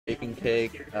Baking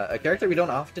Cake, a character we don't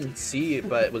often see,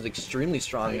 but was extremely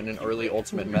strong in an early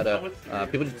Ultimate meta.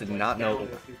 People just did not know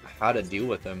how to deal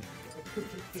with him.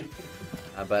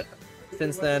 But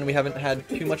since then, we haven't had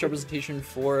too much representation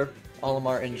for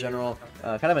Olimar in general.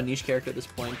 Kind of a niche character at this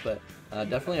point, but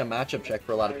definitely a matchup check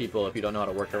for a lot of people if you don't know how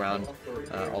to work around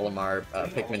Olimar,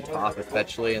 Pikmin top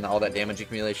especially, and all that damage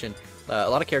accumulation. A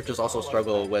lot of characters also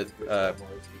struggle with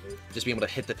just being able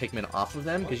to hit the Pikmin off of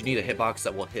them, because you need a hitbox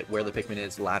that will hit where the Pikmin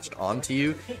is latched onto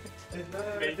you.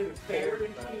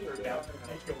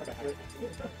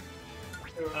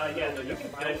 Yeah, no, you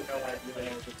can buy it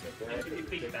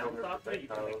if you bounce off it, you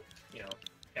can, like, you know,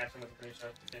 catch them with a finish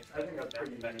up. I think that's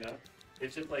pretty back up.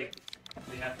 It's just like,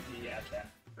 they have to be at that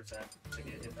percent to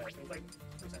get hit back. It's like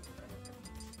percent.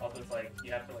 Also, it's like,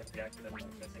 you have to like react to them like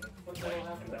missing.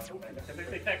 And that's what because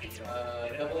they pack each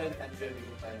other. Double intention,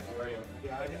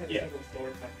 yeah. Yeah.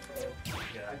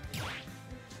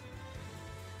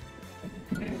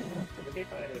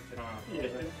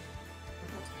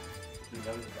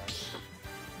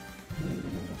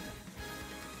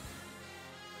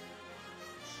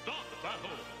 Start the battle!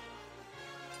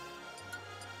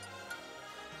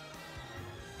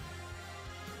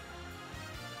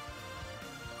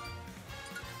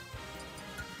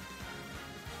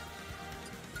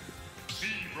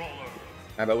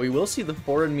 But we will see the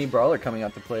forward me Brawler coming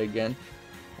out to play again.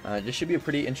 This should be a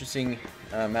pretty interesting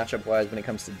matchup-wise when it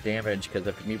comes to damage, because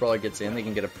if me Brawler gets in, they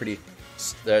can get a pretty...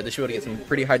 they should be able to get some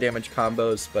pretty high damage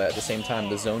combos, but at the same time,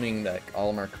 the zoning that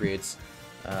Olimar creates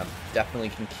definitely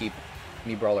can keep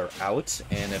me Brawler out,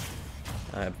 and if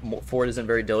Ford isn't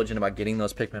very diligent about getting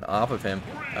those Pikmin off of him,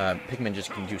 Pikmin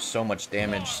just can do so much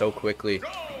damage so quickly.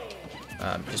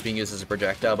 Just being used as a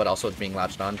projectile, but also it's being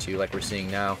latched onto, like we're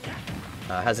seeing now.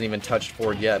 Hasn't even touched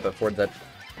Ford yet, but Ford's at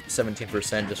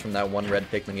 17% just from that one red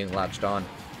Pikmin getting latched on.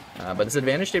 But this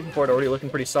advantage state for Ford already looking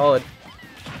pretty solid.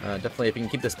 Definitely, if you can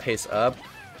keep this pace up,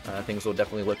 things will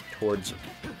definitely look towards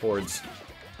Ford's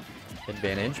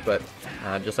advantage. But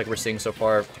just like we're seeing so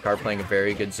far, Tekhar playing a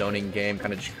very good zoning game,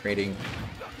 kind of just creating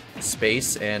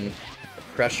space and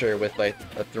pressure with like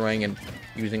throwing and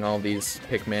using all these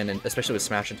Pikmin, and especially with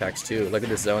smash attacks too. Look at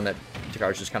this zone that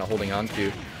Tekhar's just kind of holding on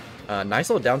to. Nice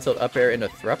little down tilt up air into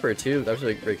Thrupper too. That was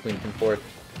really very clean from Ford.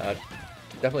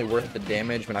 Definitely worth the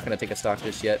damage. We're not going to take a stock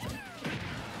just yet.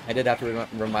 I did have to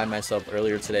remind myself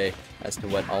earlier today as to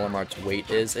what Olimar's weight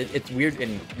is. It's weird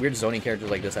in weird zoning characters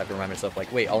like this. I have to remind myself,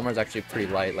 like, wait, Olimar's actually pretty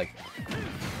light. Like,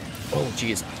 oh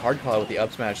geez, hard call with the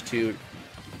up smash too.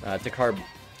 Tekhar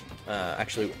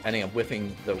actually ending up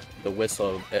whiffing the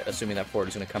whistle, assuming that Ford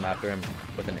is going to come after him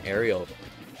with an aerial.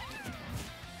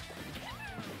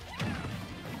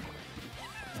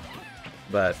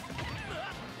 But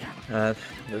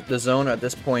the zone at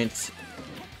this point,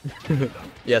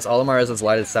 yes, Olimar is as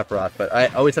light as Sephiroth, but I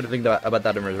always had to think about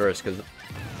that in reverse, because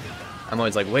I'm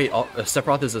always like, wait,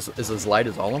 Sephiroth is as light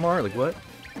as Olimar? Like, what?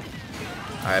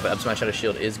 Alright, but up smash out of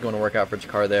shield is going to work out for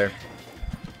Tekhar there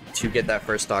to get that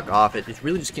first stock off. It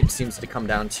really just seems to come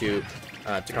down to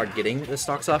Tekhar getting the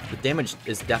stocks off. The damage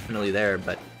is definitely there,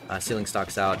 but sealing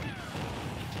stocks out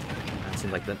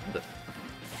seems like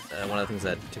one of the things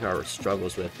that Tekhar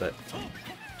struggles with. But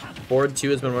Ford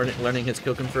too has been learning his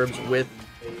kill confirms with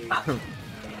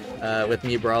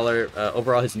me Brawler.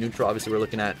 Overall, his neutral, obviously we're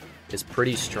looking at, is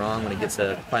pretty strong when it gets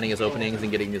to finding his openings and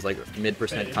getting these like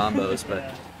mid-percent combos.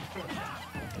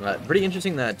 But pretty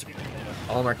interesting that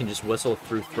Olimar can just whistle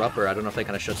through Thrupper. I don't know if that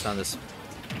kind of shuts down this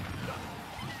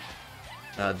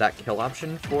that kill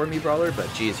option for me Brawler,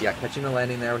 but geez, yeah, catching the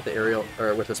landing there with the aerial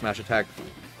or with the smash attack,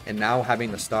 and now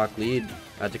having the stock lead.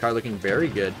 Tekhar looking very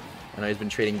good. I know he's been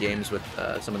trading games with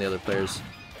some of the other players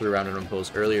through round and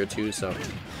pulls earlier too, so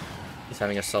he's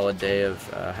having a solid day of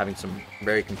having some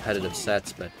very competitive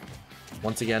sets. But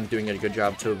once again, doing a good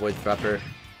job to avoid Thrupper.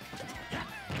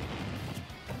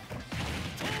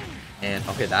 And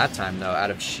okay, that time though, out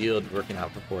of shield working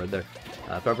out for Ford there.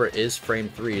 Thrupper is frame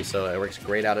 3, so it works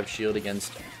great out of shield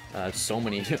against so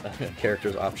many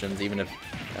characters' options, even if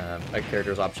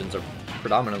characters' options are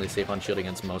predominantly safe on shield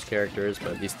against most characters.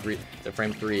 But the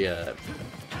frame 3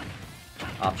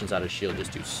 options out of shield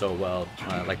just do so well.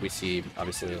 Like we see,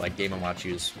 obviously, like Game & Watch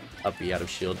use up B out of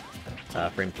shield,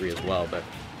 frame 3 as well. But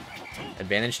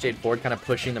advantage state Ford kind of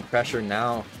pushing the pressure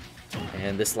now.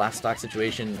 And this last stock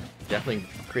situation definitely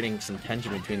creating some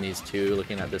tension between these two.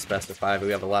 Looking at this best of 5,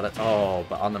 we have a lot of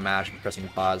but on the mash, pressing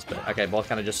pause. But okay, both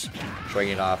kind of just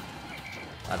shrugging it off.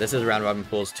 This is round robin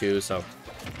pools too, so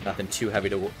nothing too heavy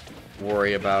to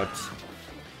worry about.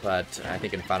 But I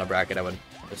think in final bracket I would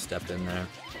have stepped in there,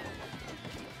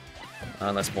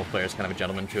 unless both players kind of a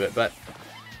gentleman to it. But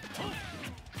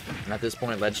And at this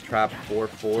point, ledge trap 4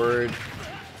 forward.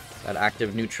 That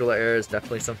active neutral air is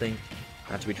definitely something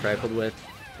not to be trifled with.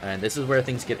 And this is where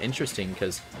things get interesting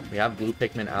because we have blue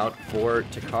Pikmin out for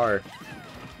Tekhar.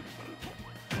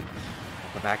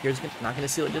 The back air is not going to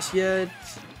seal it just yet.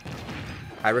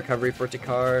 High recovery for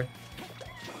Tekhar.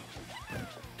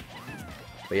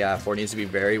 But yeah, Ford needs to be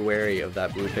very wary of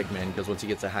that blue Pikmin because once he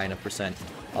gets a high enough percent,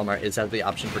 Olimar has the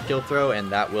option for kill throw,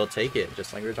 and that will take it,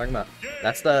 just like we were talking about.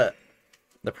 That's the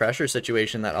pressure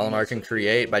situation that Olimar can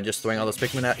create by just throwing all those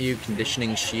Pikmin at you,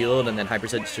 conditioning shield, and then high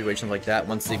percent situations like that.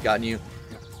 Once they've gotten you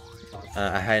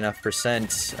a high enough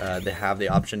percent, they have the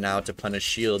option now to punish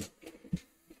shield.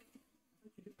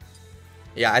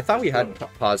 Yeah, I thought we had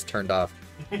pause turned off.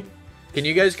 Can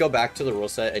you guys go back to the rule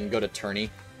set and go to tourney?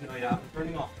 No, yeah, I'm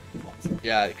turning off.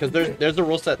 Yeah, because there's a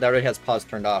rule set that already has pause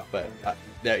turned off, but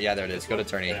there it is. Go to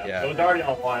tourney. Yeah. It was already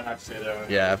on one, actually. Though.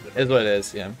 Yeah, is what it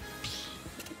is. Yeah.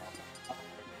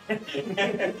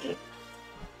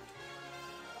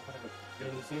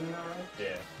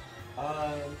 Yeah.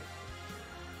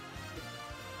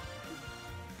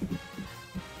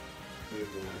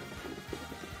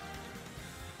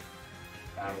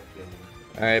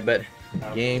 All right, but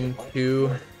game 2,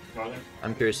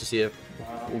 I'm curious to see if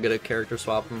we'll get a character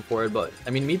swap from forward. But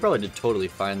I mean, me Brawler did totally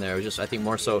fine there. It was just, I think,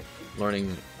 more so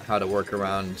learning how to work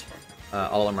around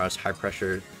Olimar's high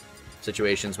pressure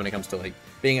situations when it comes to like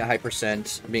being at high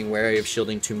percent, being wary of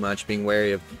shielding too much, being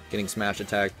wary of getting smash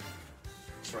attacked.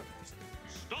 Start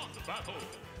the battle.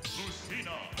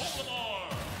 Lucina,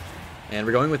 Olimar. And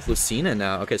we're going with Lucina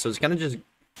now. Okay, so it's kind of just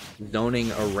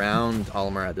zoning around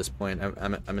Olimar at this point.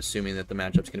 I'm assuming that the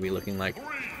matchup's going to be looking like. 3,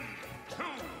 2,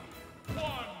 1,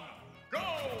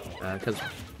 go. Because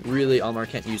really, Olimar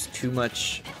can't use too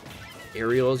much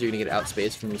aerials. You're going to get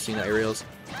outspaced from Lucina aerials.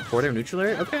 Forward air, neutral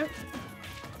air? Okay.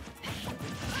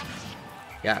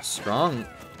 Yeah, strong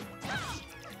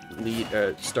lead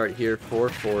start here for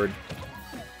forward.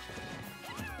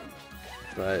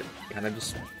 But kind of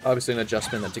just obviously an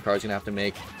adjustment that Tekhar's gonna have to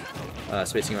make,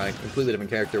 spacing around a completely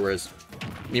different character, whereas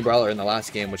me Brawler in the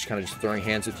last game, which kind of just throwing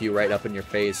hands with you right up in your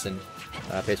face, and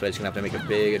Facewise gonna have to make a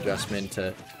big adjustment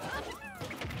to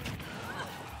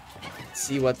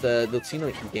see what the Lucina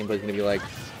gameplay is gonna be like.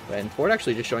 And Ford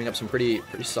actually just showing up some pretty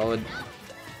solid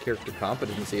character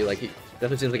competency. Like, he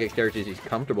definitely seems like a character he's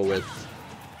comfortable with.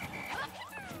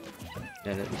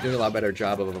 And he's doing a lot better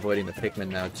job of avoiding the Pikmin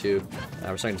now, too.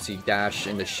 We're starting to see dash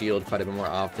into shield quite a bit more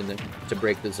often to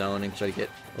break the zone and try to get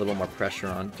a little more pressure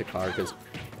on Tekhar, because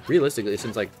realistically, it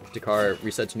seems like Tekhar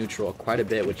resets neutral quite a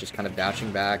bit, which is kind of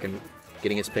dashing back and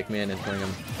getting his Pikmin and throwing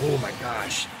him. Oh my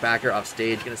gosh, backer off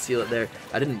stage, gonna seal it there.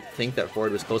 I didn't think that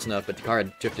forward was close enough, but Tekhar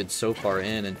had drifted so far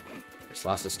in and just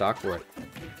lost the stock for it.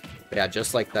 But yeah,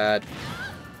 just like that.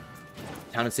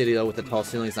 Town and City, though, with the tall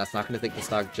ceilings, that's not going to take the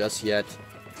stock just yet.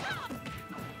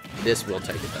 This will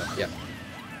take it, though. Yeah.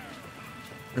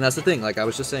 And that's the thing, like I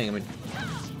was just saying, I mean,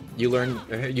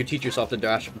 you teach yourself to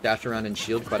dash around and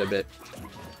shield quite a bit.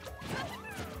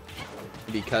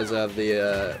 Because of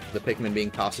the Pikmin being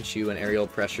tossed at you and aerial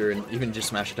pressure and even just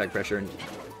smash attack pressure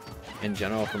in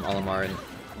general from Olimar, and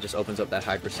it just opens up that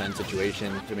high percent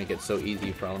situation to make it so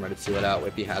easy for Olimar to seal it out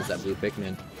if he has that blue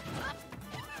Pikmin.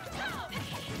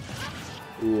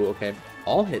 Ooh, okay.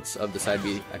 All hits of the side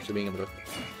B actually being able to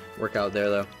work out there,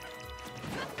 though.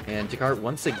 And Tekhar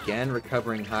once again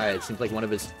recovering high. It seems like one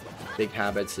of his big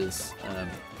habits is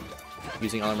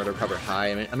using Olimar to recover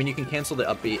high. I mean, you can cancel the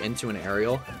up B into an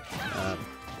aerial,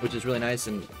 which is really nice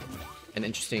and an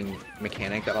interesting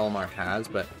mechanic that Olimar has.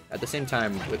 But at the same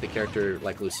time, with a character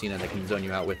like Lucina that can zone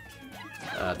you out with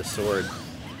the sword,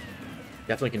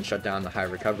 definitely can shut down the high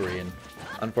recovery. And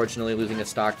unfortunately, losing a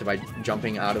stock by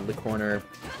jumping out of the corner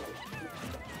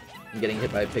and getting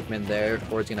hit by a Pikmin there.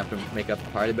 Ford's gonna have to make up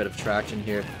quite a bit of traction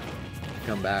here to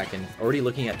come back, and already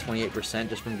looking at 28%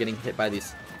 just from getting hit by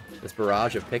this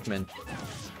barrage of Pikmin.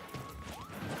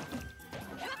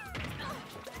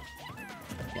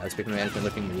 Yeah, this Pikmin management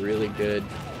looking really good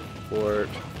for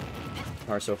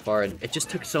Tekhar so far, and it just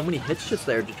took so many hits just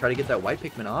there to try to get that white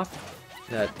Pikmin off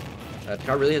that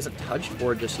Tekhar really hasn't touched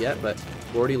Ford just yet, but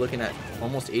we're already looking at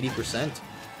almost 80%.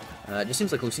 It just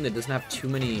seems like Lucina doesn't have too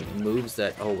many moves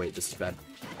that... Oh, wait, this is bad.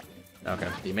 Okay,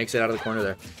 he makes it out of the corner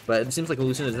there. But it seems like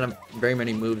Lucina doesn't have very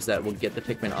many moves that will get the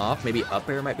Pikmin off. Maybe up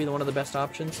air might be one of the best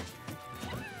options.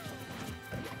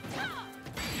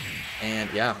 And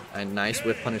yeah, a nice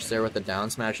whiff punish there with the down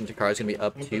smash, and Tekhar is going to be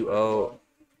up 2-0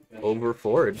 over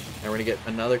Ford. And we're going to get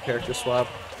another character swap.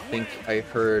 I think I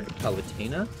heard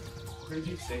Palutena. Heard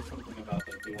you say something about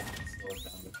like you want to slow it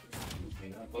down with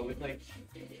Lucina, but with like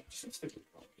just stick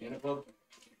with Brawler. You know, well,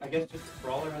 I guess just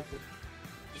Brawler has to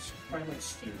just try and like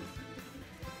steer.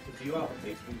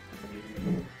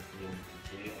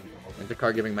 And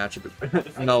Tekhar giving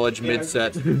matchup knowledge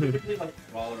mid-set.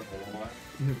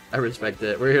 I respect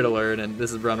it. We're here to learn, and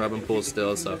this is round robin pool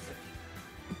still, so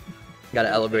gotta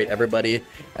elevate everybody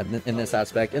in this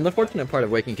aspect. And the fortunate part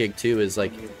of Waking Cake too is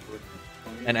like,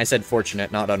 and I said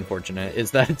fortunate, not unfortunate,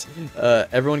 is that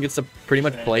everyone gets to pretty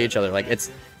much play each other. Like it's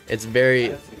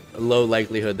very low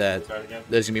likelihood that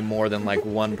there's gonna be more than like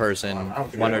one person,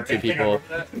 one or two people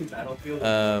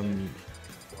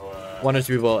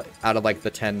out of like the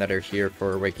 10 that are here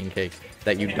for Waking Cake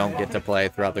that you don't get to play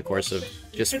throughout the course of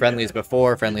just friendlies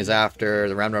before, friendlies after,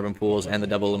 the round robin pools, and the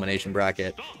double elimination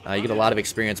bracket. You get a lot of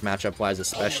experience matchup wise,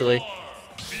 especially.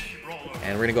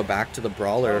 And we're gonna go back to the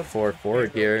Brawler for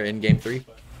forward here in game 3.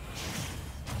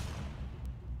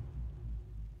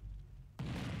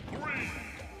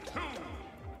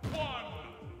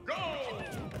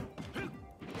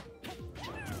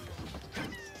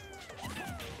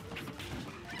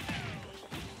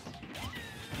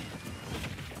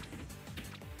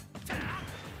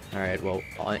 Alright, well,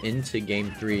 into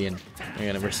game 3, and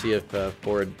we'll see if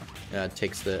Ford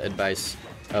takes the advice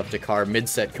of Tekhar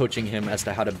mid-set, coaching him as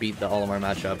to how to beat the Olimar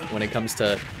matchup when it comes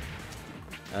to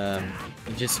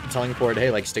just telling Ford,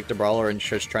 hey, like, stick to Brawler and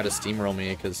just try to steamroll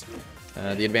me, because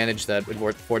the advantage that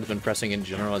Ford has been pressing in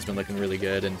general has been looking really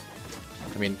good, and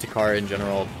I mean, Tekhar in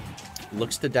general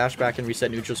looks to dash back and reset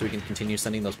neutral so we can continue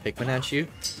sending those Pikmin at you,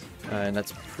 and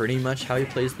that's pretty much how he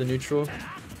plays the neutral.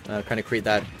 Kind of create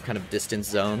that kind of distance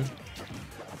zone.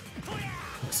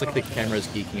 Looks like the camera's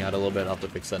geeking out a little bit. I'll have to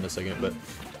fix that in a second, but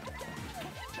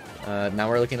now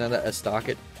we're looking at a stock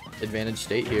advantage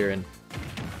state here, and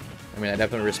I mean, I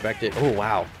definitely respect it. Oh,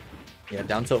 wow. Yeah,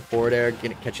 down tilt forward air,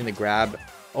 catching the grab.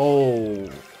 Oh,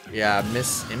 yeah,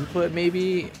 miss input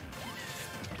maybe?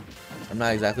 I'm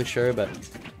not exactly sure, but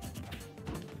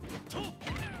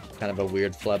kind of a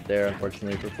weird flub there,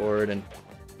 unfortunately, for forward, and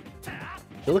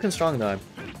they're looking strong, though.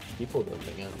 He pulled that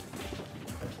thing out.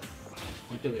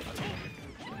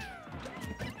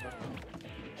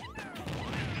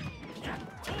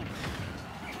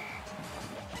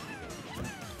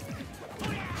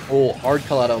 Oh, hard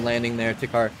call out on landing there.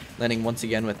 Tekhar landing once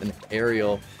again with an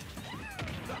aerial.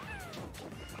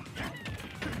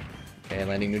 Okay,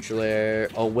 landing neutral air.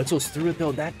 Oh, whistles through it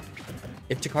though. That,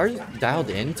 if Tekhar's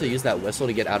dialed in to use that whistle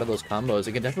to get out of those combos,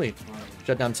 it can definitely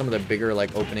shut down some of the bigger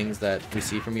like openings that we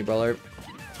see from Brawler.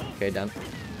 Okay, down.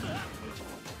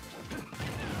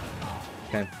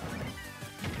 Okay.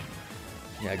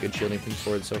 Yeah, good shielding from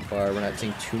forward so far. We're not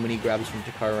seeing too many grabs from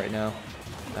Tekhar right now,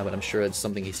 but I'm sure it's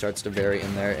something he starts to vary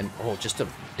in there. And oh, just a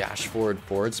dash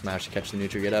forward smash to catch the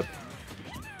neutral get up.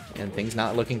 And things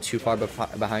not looking too far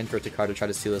behind for Tekhar to try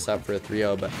to seal this up for a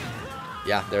 3-0, but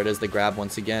yeah, there it is, the grab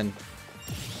once again.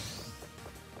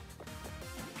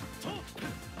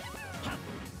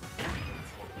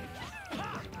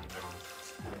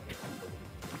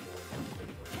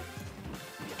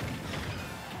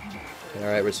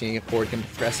 Alright, we're seeing if Ford can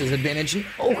press his advantage. And,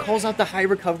 oh, calls out the high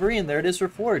recovery, and there it is for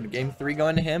Ford. Game 3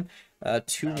 going to him.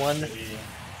 2-1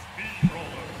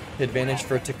 advantage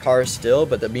for Tekhar still,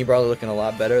 but the Brawler looking a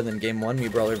lot better than Game 1.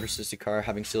 Brawler versus Tekhar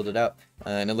having sealed it out.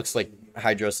 And it looks like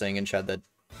Hydro saying in chat that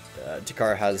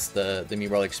Tekhar has the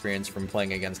Brawler experience from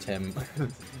playing against him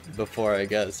before, I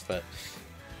guess, but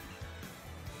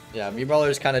yeah, Brawler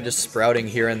is kind of just sprouting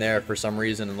here and there for some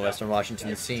reason in the Western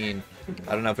Washington scene.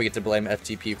 I don't know if we get to blame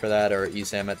FTP for that or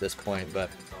ESAM at this point, but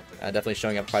definitely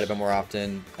showing up quite a bit more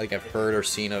often. I think I've heard or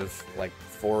seen of like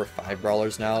 4 or 5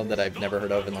 Brawlers now that I've never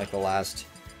heard of in like the last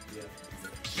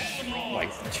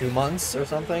like 2 months or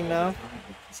something now.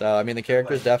 So I mean, the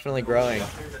character is definitely growing.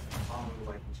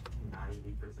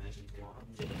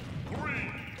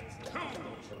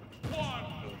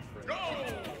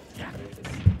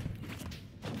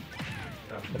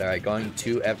 But alright, going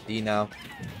to FD now.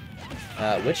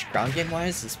 Which ground game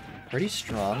wise is pretty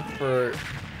strong for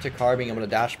Tekhar being able to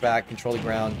dash back, control the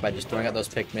ground by just throwing out those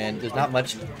Pikmin. There's not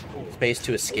much space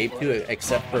to escape to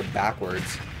except for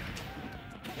backwards.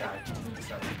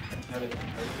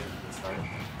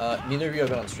 Neither of you have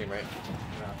been on stream, right?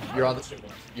 You're on the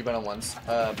you've been on once.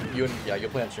 You'll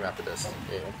play on stream after this.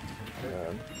 Yeah.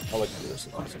 I'll look through this.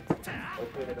 Awesome.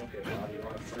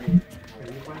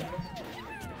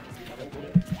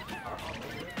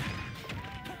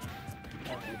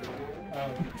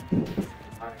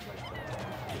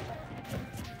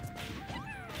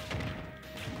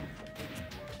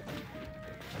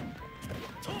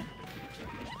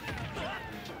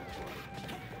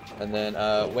 And then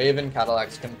Wave and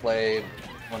Cadillacs can play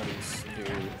one of these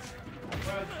two.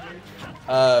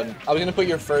 I was gonna put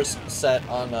your first set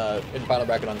on in Final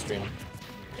Bracket on stream,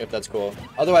 if that's cool.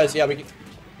 Otherwise, yeah,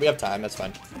 we We have time, that's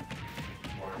fine.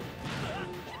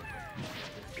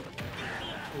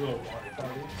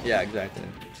 Yeah, exactly.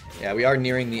 Yeah, we are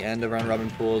nearing the end of round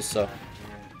robin pools, so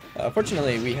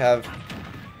fortunately we have.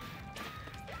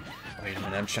 Wait a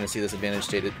minute, I'm just trying to see this advantage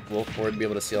stated. Will Ford be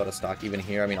able to seal out a stock even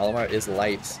here? I mean, Olimar is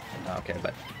light. Okay,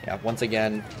 but yeah, once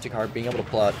again, Tekhar being able to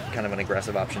pull out kind of an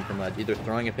aggressive option from either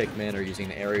throwing a Pikmin or using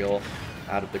an aerial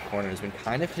out of the corner has been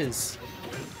kind of his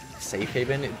safe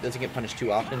haven. It doesn't get punished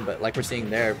too often, but like we're seeing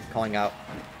there, calling out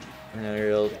an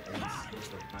aerial,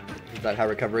 that high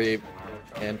recovery,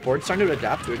 and Ford's starting to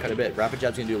adapt to it quite a bit. Rapid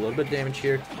Jab's going to do a little bit of damage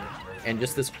here, and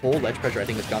just this whole ledge pressure I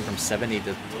think has gone from 70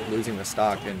 to losing the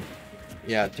stock, and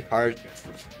yeah, Tekhar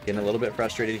getting a little bit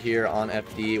frustrated here on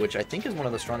FD, which I think is one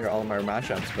of the stronger Olimar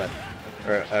matchups, but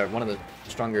or one of the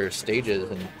stronger stages,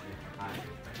 and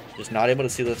just not able to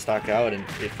see the stock out. And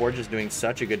Ford just doing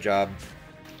such a good job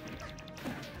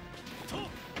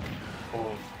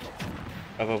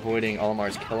of avoiding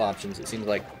Olimar's kill options. It seems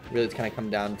like really it's kind of come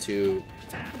down to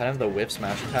kind of the whiff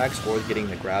smash attacks or getting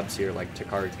the grabs here, like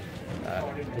Tekhar.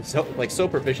 It's so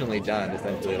proficiently done,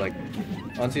 essentially. Like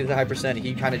once he's at a high percent,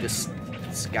 he kind of just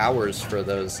scours for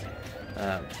those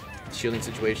shielding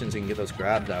situations and can get those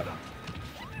grabs out.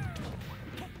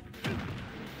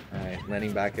 Alright,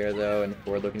 landing back air though, and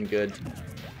Ford looking good,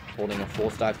 holding a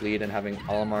full stock lead and having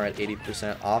Olimar at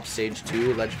 80% off stage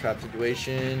 2 ledge trap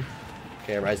situation.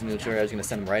 Okay, rising neutral air is going to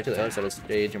send him right to the other side of the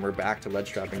stage, and we're back to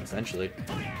ledge trapping essentially.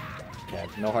 Yeah,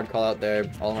 no hard call out there.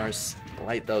 Olimar's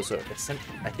light though, so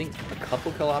I think a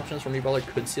couple kill options from Brawler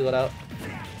could seal it out.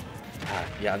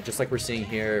 Yeah, just like we're seeing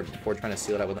here, Ford trying to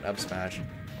seal it out with an up smash.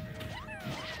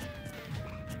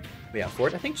 But yeah,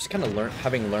 Ford I think just kind of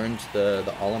having learned the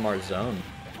Olimar zone,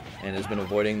 and has been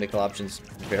avoiding the kill options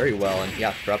very well. And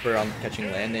yeah, Grupper on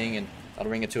catching landing, and that'll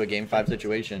bring it to a game 5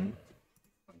 situation.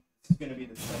 It's gonna be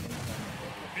the second time.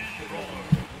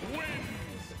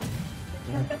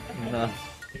 No.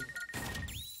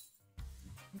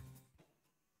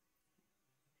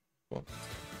 Cool.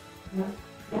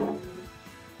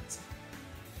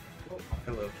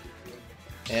 Hello.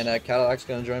 And Cadillac's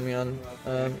gonna join me on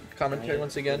commentary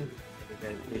once again.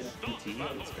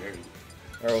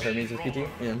 Oh, Hermes is PT?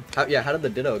 Yeah. How did the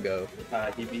Ditto go?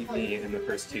 He beat me in the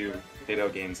first 2 Ditto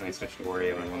games, and I switched to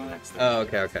Wario and won the next thing. Oh,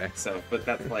 okay. So, but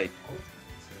that's like,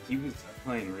 he was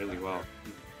playing really well.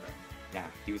 Yeah,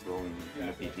 he was rolling in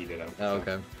the PT Ditto. Oh,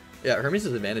 okay. Yeah, Hermes'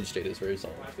 advantage state is very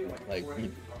solid. Like,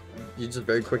 he's just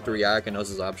very quick to react and knows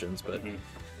his options, but...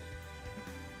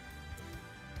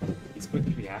 He's quick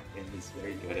to react, and he's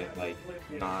very good at, like,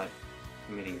 not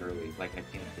committing early. Like, I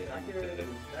can't get him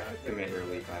to commit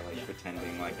early by, like,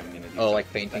 pretending like I'm gonna do something. Like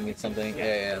fainting at something?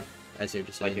 Yeah. I see what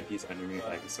you're saying. Like, if he's underneath,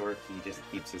 like, a sword, he just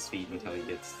keeps his feet until he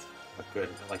gets a good,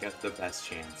 like, the best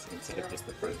chance, instead of just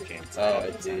the first chance. Oh,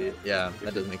 I see. Yeah,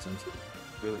 that does make sense.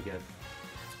 Really good.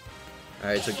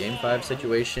 Alright, so game 5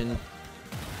 situation.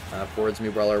 Ford's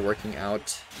new Brawler working out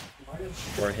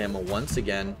for him once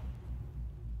again.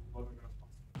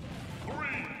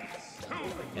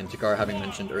 And Tekhar, having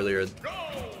mentioned earlier,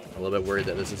 a little bit worried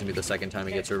that this is going to be the second time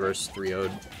he gets reverse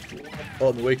 3-0'd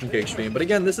on the Waking Cake stream. But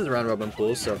again, this is a round robin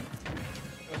pool, so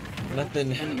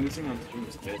nothing. And losing on stream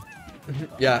is good.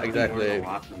 Yeah, exactly.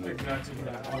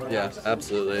 Yeah,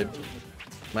 absolutely.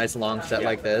 Nice long set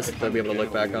like this to be able to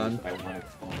look back on. I want it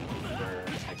where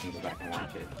I can go back and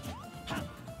watch it.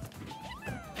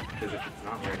 Because if it's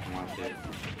not where I can watch it,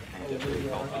 I just really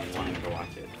felt me wanting to go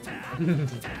watch it.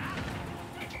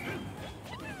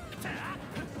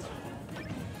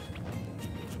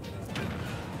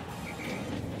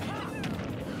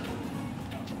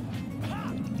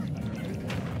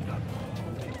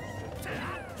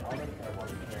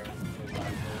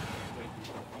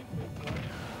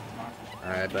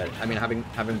 Alright, but I mean,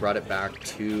 having brought it back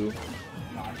to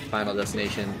Final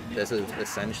Destination, this is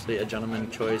essentially a gentleman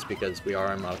choice because we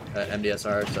are on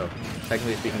MDSR, so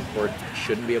technically speaking, Ford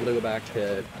shouldn't be able to go back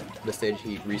to the stage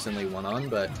he recently won on,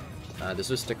 but this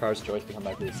was Tekhar's choice to come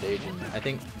back to the stage, and I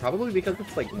think probably because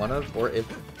it's like one of, or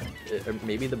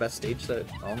maybe the best stage that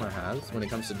Olimar has when it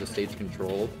comes to just stage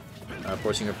control,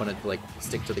 forcing your opponent to like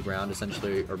stick to the ground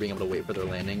essentially, or being able to wait for their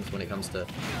landings when it comes to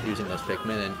using those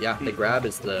Pikmin. And yeah, the grab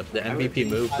is the MVP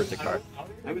move for Tekhar.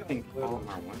 I would think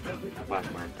Olimar won the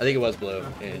platform. I think it was blue.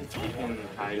 Yeah. Even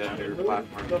hide under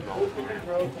platform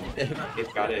control.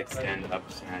 It's got to extend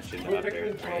up smash into up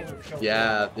air, right?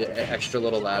 Yeah, the extra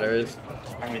little ladders.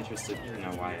 I'm interested to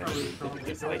know why I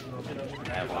just like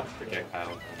have lost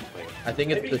projectile. I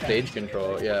think it's the stage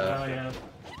control. Yeah.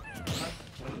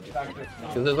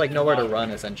 Because there's like nowhere to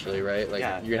run essentially, right? Like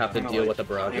Yeah, you have to kinda deal like with the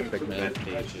barrage of that Pikmin.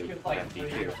 stage is that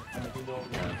D2.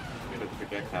 The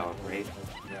projectile rate.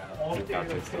 You've got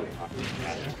this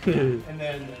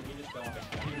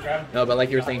No, but like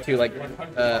you were saying too, like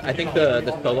I think the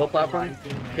solo platform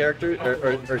character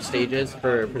or stages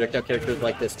for projectile characters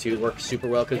like this too work super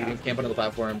well because you can camp onto the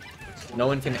platform. No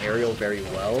one can aerial very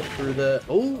well through the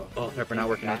Pepper not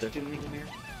working either.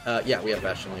 Yeah, we have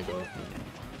Bastion Legal.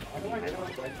 I don't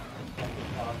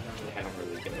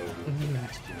really get over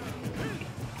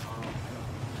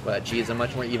But geez, a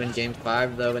much more even game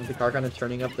 5 though, and Tekhar kind of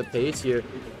turning up the pace here.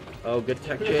 Oh, good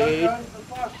tech shade.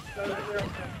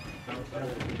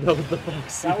 No, the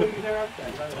fox.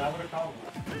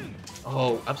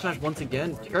 Oh, up smash once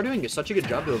again. Tekhar doing such a good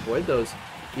job to avoid those.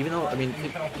 Even though, I mean,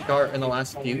 Tekhar in the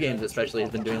last few games especially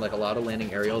has been doing like a lot of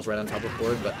landing aerials right on top of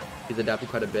forward, but he's adapted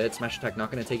quite a bit. Smash attack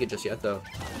not going to take it just yet though.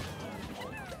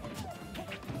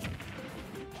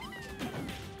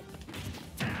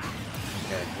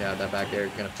 Okay, yeah, that back air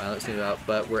is going to finally see it out,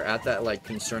 but we're at that like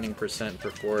concerning percent for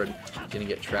forward. Going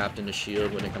to get trapped into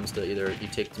shield when it comes to either you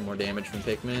take some more damage from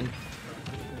Pikmin,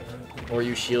 or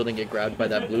you shield and get grabbed by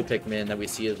that blue Pikmin that we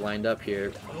see is lined up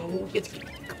here. Oh, gets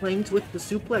claimed with the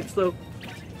suplex though.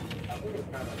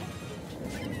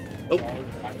 Oh.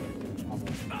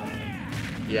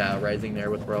 Yeah, rising there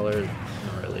with Brawler.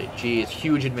 Not really. Geez,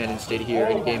 huge advantage state here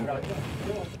in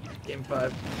game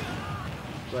 5.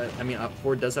 But I mean,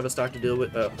 Ford does have a stock to deal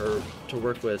with, or to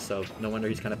work with, so no wonder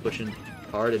he's kind of pushing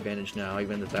hard advantage now,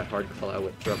 even with that hard call out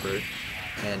with Trupper.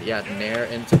 And yeah, Nair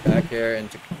into back air,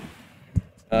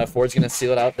 and Ford's gonna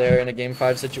seal it out there in a game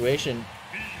 5 situation.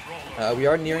 We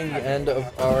are nearing the end of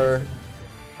our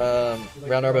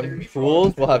round robin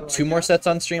pools. We'll have 2 more sets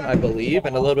on stream, I believe,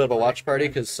 and a little bit of a watch party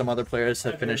because some other players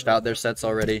have finished out their sets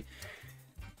already.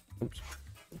 Oops.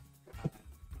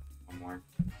 one more.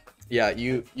 Yeah,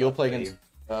 you'll play against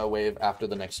Wave after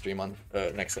the next stream on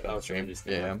next set on stream.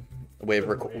 Yeah, wave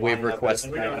request.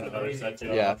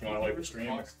 Yeah,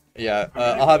 yeah.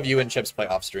 I'll have you and Chips play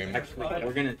off stream. Actually,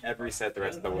 we're gonna reset the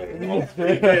rest of the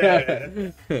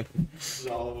way.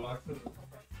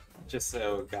 Just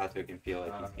so Gato can feel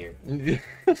like he's here. Yeah,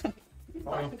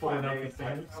 I'll play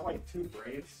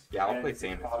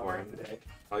Samus for him.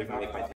 I'll even make my